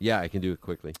one? Yeah, I can do it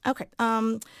quickly. Okay.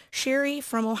 Sherry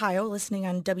from Ohio, listening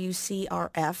on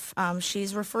WCRF,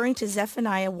 she's referring to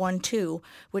Zephaniah 1:2,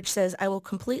 which says, I will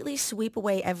completely sweep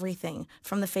away everything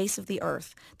from the face of the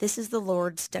earth. This is the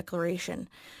Lord's declaration.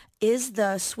 Is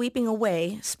the sweeping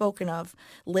away spoken of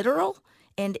literal,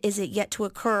 and is it yet to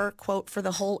occur, quote, for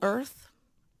the whole earth?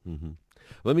 Mm-hmm.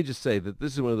 Let me just say that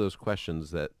this is one of those questions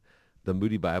that the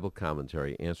Moody Bible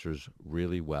Commentary answers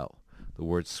really well. The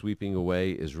word sweeping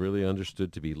away is really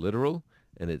understood to be literal,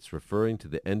 and it's referring to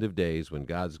the end of days when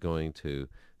God's going to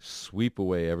sweep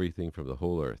away everything from the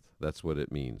whole earth. That's what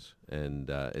it means. And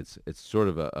it's sort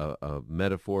of a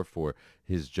metaphor for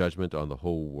his judgment on the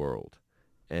whole world.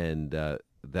 And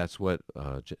that's what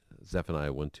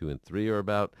Zephaniah 1, 2, and 3 are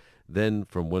about. Then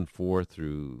from 1:4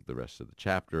 through the rest of the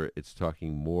chapter, it's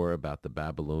talking more about the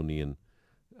Babylonian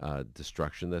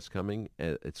destruction that's coming.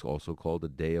 It's also called the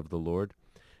Day of the Lord.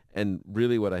 And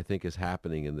really what I think is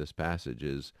happening in this passage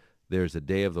is there's a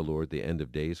day of the Lord, the end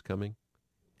of days coming,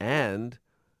 and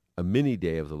a mini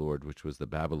day of the Lord, which was the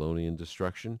Babylonian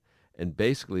destruction. And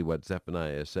basically what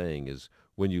Zephaniah is saying is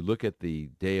when you look at the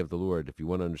day of the Lord, if you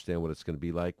want to understand what it's going to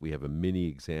be like, we have a mini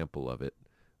example of it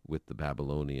with the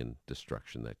Babylonian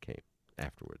destruction that came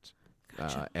afterwards.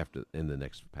 Gotcha. In the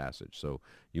next passage. So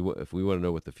if we want to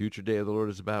know what the future day of the Lord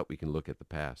is about, we can look at the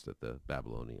past, at the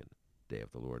Babylonian day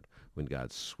of the Lord, when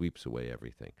God sweeps away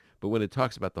everything. But when it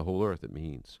talks about the whole earth, it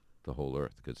means the whole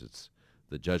earth, because it's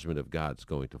the judgment of God's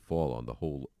going to fall on the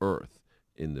whole earth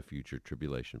in the future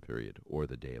tribulation period, or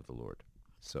the day of the Lord.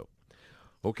 So,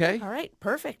 okay? All right,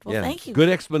 perfect. Well, thank you. Good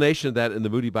explanation of that in the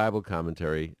Moody Bible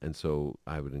Commentary, and so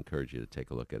I would encourage you to take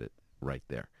a look at it right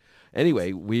there.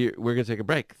 Anyway, we're going to take a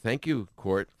break. Thank you,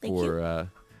 Court, for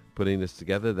putting this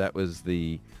together. That was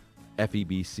the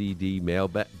FEBCD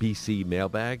BC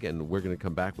mailbag, and we're going to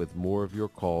come back with more of your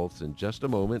calls in just a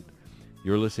moment.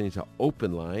 You're listening to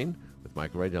Open Line with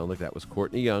Michael Rydelnik. That was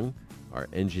Courtney Young, our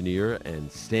engineer and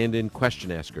stand-in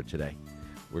question asker today.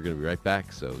 We're going to be right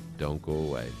back, so don't go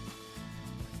away.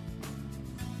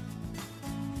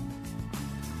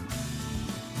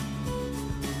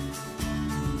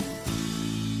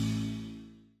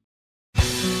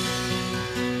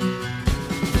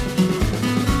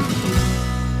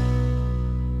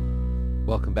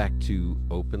 Welcome back to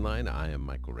Open Line. I am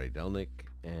Michael Rydelnik,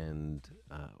 and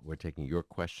we're taking your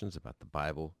questions about the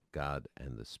Bible, God,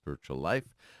 and the spiritual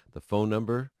life. The phone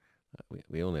number,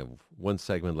 we only have one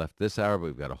segment left this hour, but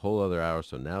we've got a whole other hour,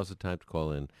 so now's the time to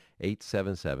call in,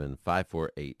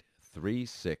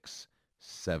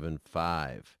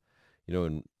 877-548-3675. You know,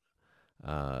 and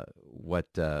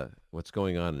what's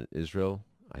going on in Israel,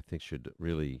 I think should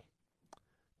really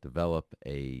develop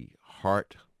a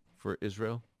heart for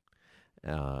Israel,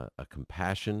 a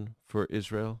compassion for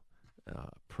Israel,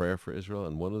 prayer for Israel.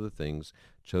 And one of the things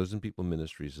Chosen People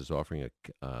Ministries is offering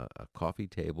a coffee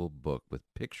table book with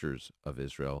pictures of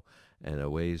Israel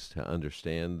and ways to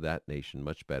understand that nation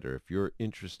much better. If you're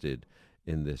interested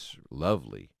in this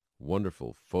lovely,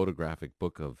 wonderful photographic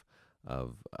book of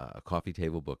a coffee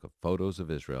table book of photos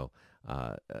of Israel,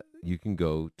 you can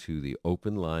go to the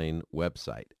Open Line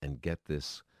website and get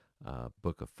this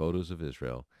book of photos of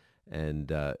Israel.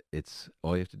 And it's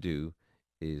all you have to do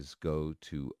is go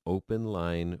to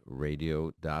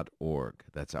openlineradio.org.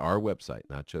 That's our website,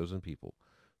 not Chosen People.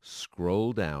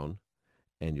 Scroll down,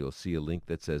 and you'll see a link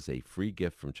that says a free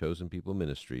gift from Chosen People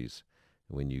Ministries.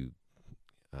 And when you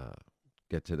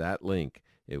get to that link,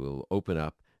 it will open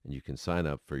up, and you can sign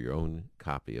up for your own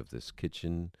copy of this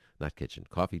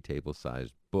coffee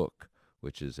table-sized book,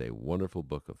 which is a wonderful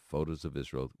book of photos of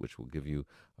Israel, which will give you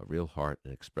a real heart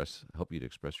and help you to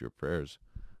express your prayers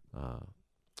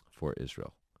for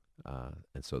Israel.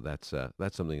 And so that's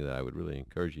something that I would really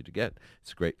encourage you to get.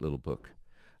 It's a great little book.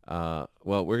 Well,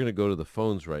 we're going to go to the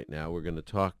phones right now. We're going to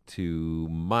talk to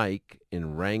Mike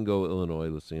in Rango, Illinois,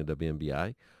 listening to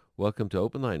WMBI. Welcome to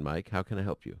Open Line, Mike. How can I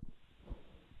help you?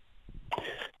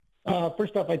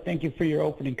 First off, I thank you for your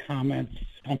opening comments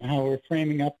on how we're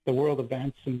framing up the world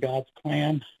events and God's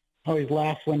plan. I always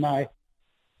laugh when I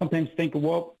sometimes think,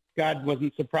 well, God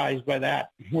wasn't surprised by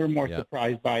that. We're more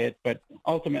surprised by it, but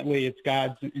ultimately it's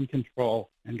God's in control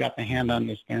and got the hand on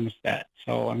this thermostat.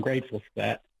 So I'm grateful for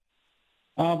that.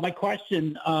 My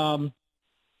question,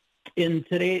 in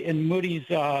Moody's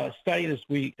study this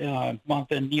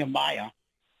month in Nehemiah,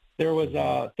 there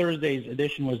was Thursday's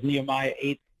edition was Nehemiah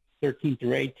 8:13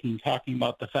 through 18, talking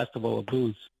about the Festival of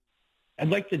Booths. I'd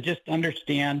like to just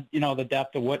understand, the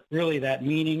depth of what really that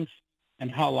means and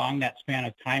how long that span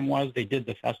of time was they did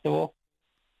the festival.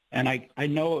 And I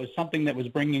know it was something that was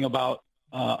bringing about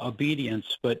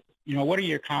obedience, but, what are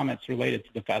your comments related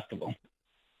to the festival?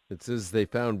 It says they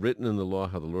found written in the law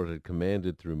how the Lord had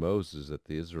commanded through Moses that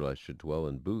the Israelites should dwell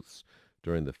in booths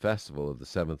during the festival of the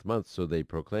 7th month. So they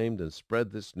proclaimed and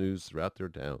spread this news throughout their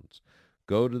towns.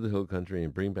 Go to the hill country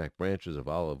and bring back branches of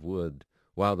olive wood,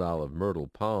 wild olive, myrtle,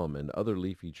 palm, and other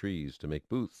leafy trees to make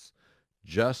booths,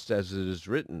 just as it is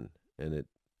written. And it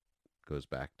goes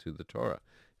back to the Torah.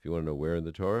 If you want to know where in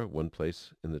the Torah, one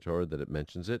place in the Torah that it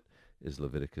mentions it is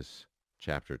Leviticus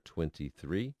chapter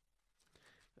 23.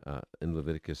 In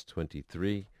Leviticus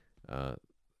 23,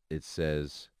 it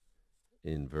says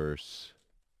in verse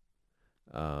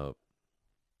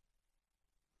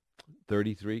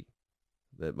 33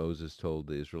 that Moses told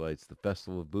the Israelites, the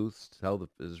festival of booths, tell the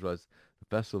Israelites,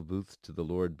 the festival of booths to the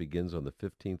Lord begins on the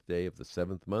 15th day of the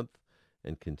 7th month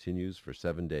and continues for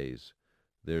 7 days.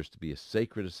 There's to be a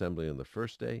sacred assembly on the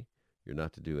first day. You're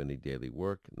not to do any daily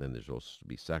work. And then there's also to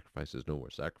be sacrifices. No more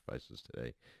sacrifices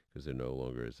today because there no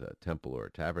longer is a temple or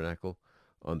a tabernacle.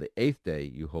 On the 8th day,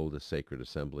 you hold a sacred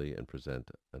assembly and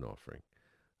present an offering.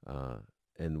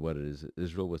 And what it is,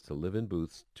 Israel was to live in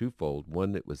booths twofold.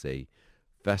 One, it was a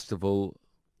festival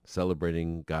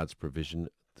celebrating God's provision.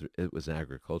 It was an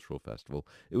agricultural festival.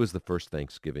 It was the first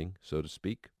Thanksgiving, so to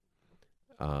speak.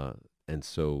 And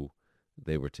so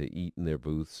they were to eat in their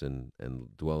booths and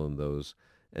dwell in those.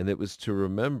 And it was to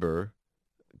remember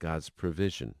God's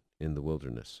provision in the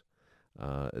wilderness.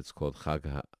 It's called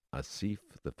Chag HaAsif,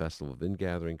 the Festival of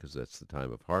Ingathering, because that's the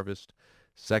time of harvest.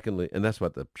 Secondly, and that's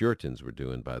what the Puritans were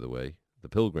doing, by the way. The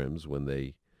Pilgrims, when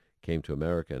they came to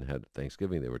America and had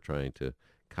Thanksgiving, they were trying to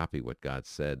copy what God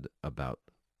said about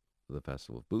the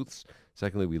Festival of Booths.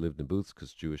 Secondly, we lived in booths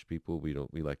because Jewish people, we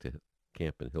like to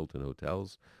camp in Hilton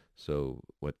hotels. So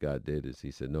what God did is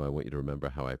he said, no, I want you to remember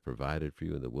how I provided for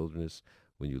you in the wilderness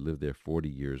when you lived there 40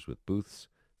 years with booths.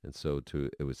 And so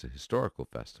it was a historical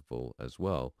festival as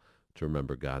well to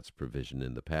remember God's provision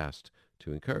in the past,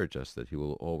 to encourage us that he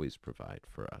will always provide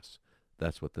for us.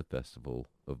 That's what the Festival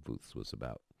of Booths was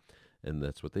about. And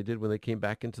that's what they did when they came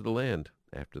back into the land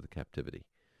after the captivity.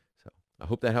 So I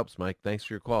hope that helps, Mike. Thanks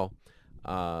for your call.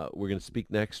 We're going to speak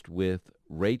next with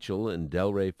Rachel in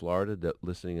Delray, Florida,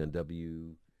 listening on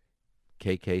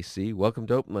WKKC. Welcome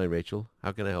to Open Line, Rachel.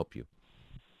 How can I help you?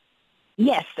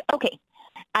 Yes. Okay.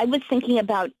 I was thinking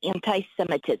about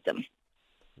anti-Semitism.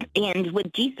 And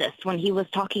with Jesus, when he was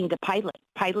talking to Pilate,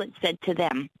 Pilate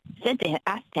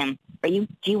asked him, do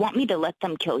you want me to let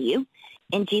them kill you?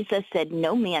 And Jesus said,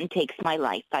 no man takes my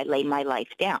life. I lay my life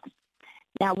down.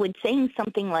 Now, would saying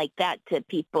something like that to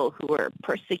people who were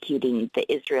persecuting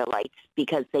the Israelites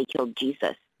because they killed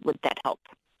Jesus, would that help?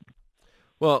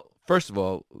 Well, first of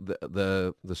all,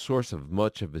 the source of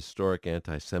much of historic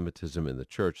anti-Semitism in the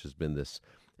church has been this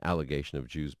allegation of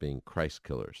Jews being Christ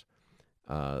killers.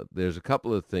 There's a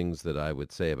couple of things that I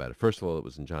would say about it. First of all, it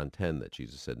was in John 10 that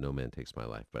Jesus said, "No man takes my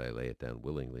life, but I lay it down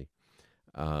willingly."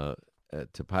 To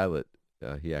Pilate,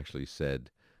 he actually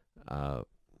said, "The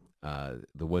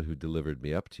one who delivered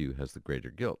me up to you has the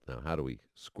greater guilt." Now, how do we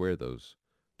square those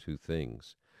two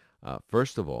things?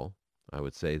 First of all, I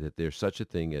would say that there's such a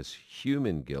thing as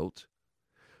human guilt,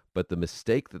 but the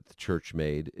mistake that the church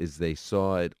made is they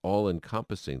saw it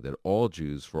all-encompassing, that all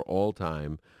Jews for all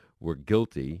time were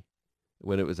guilty,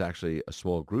 when it was actually a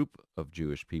small group of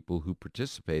Jewish people who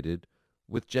participated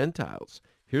with Gentiles.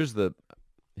 Here's the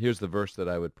verse that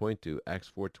I would point to, Acts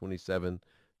 4:27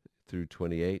 through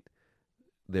 28.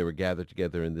 They were gathered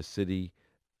together in the city,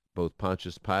 both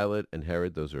Pontius Pilate and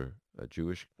Herod, those are a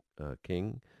Jewish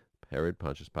king, Herod,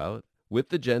 Pontius Pilate, with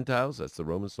the Gentiles, that's the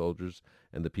Roman soldiers,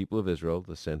 and the people of Israel,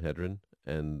 the Sanhedrin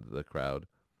and the crowd,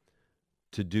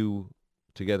 to do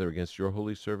together against your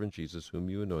holy servant Jesus, whom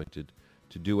you anointed,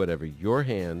 to do whatever your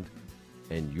hand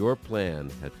and your plan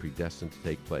had predestined to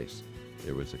take place.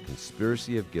 There was a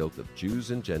conspiracy of guilt of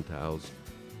Jews and Gentiles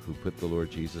who put the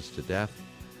Lord Jesus to death,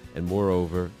 and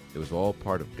moreover, it was all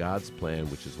part of God's plan,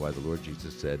 which is why the Lord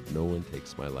Jesus said, "No one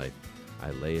takes my life.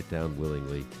 I lay it down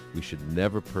willingly." We should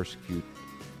never persecute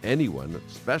anyone,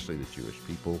 especially the Jewish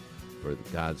people, for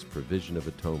God's provision of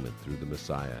atonement through the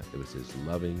Messiah. It was his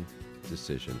loving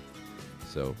decision.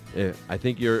 So I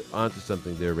think you're onto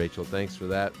something there, Rachel. Thanks for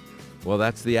that. Well,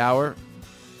 that's the hour.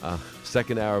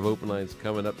 Second hour of Open Lines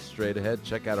coming up straight ahead.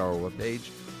 Check out our webpage,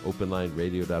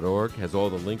 openlineradio.org. Has all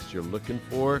the links you're looking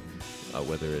for,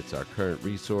 whether it's our current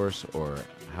resource or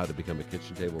how to become a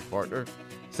kitchen table partner.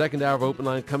 Second hour of Open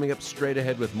Line coming up straight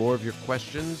ahead with more of your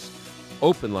questions.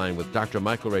 Open Line with Dr.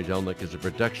 Michael Ray Jelnick is a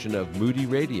production of Moody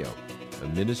Radio, a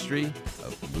ministry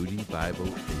of Moody Bible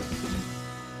Institute.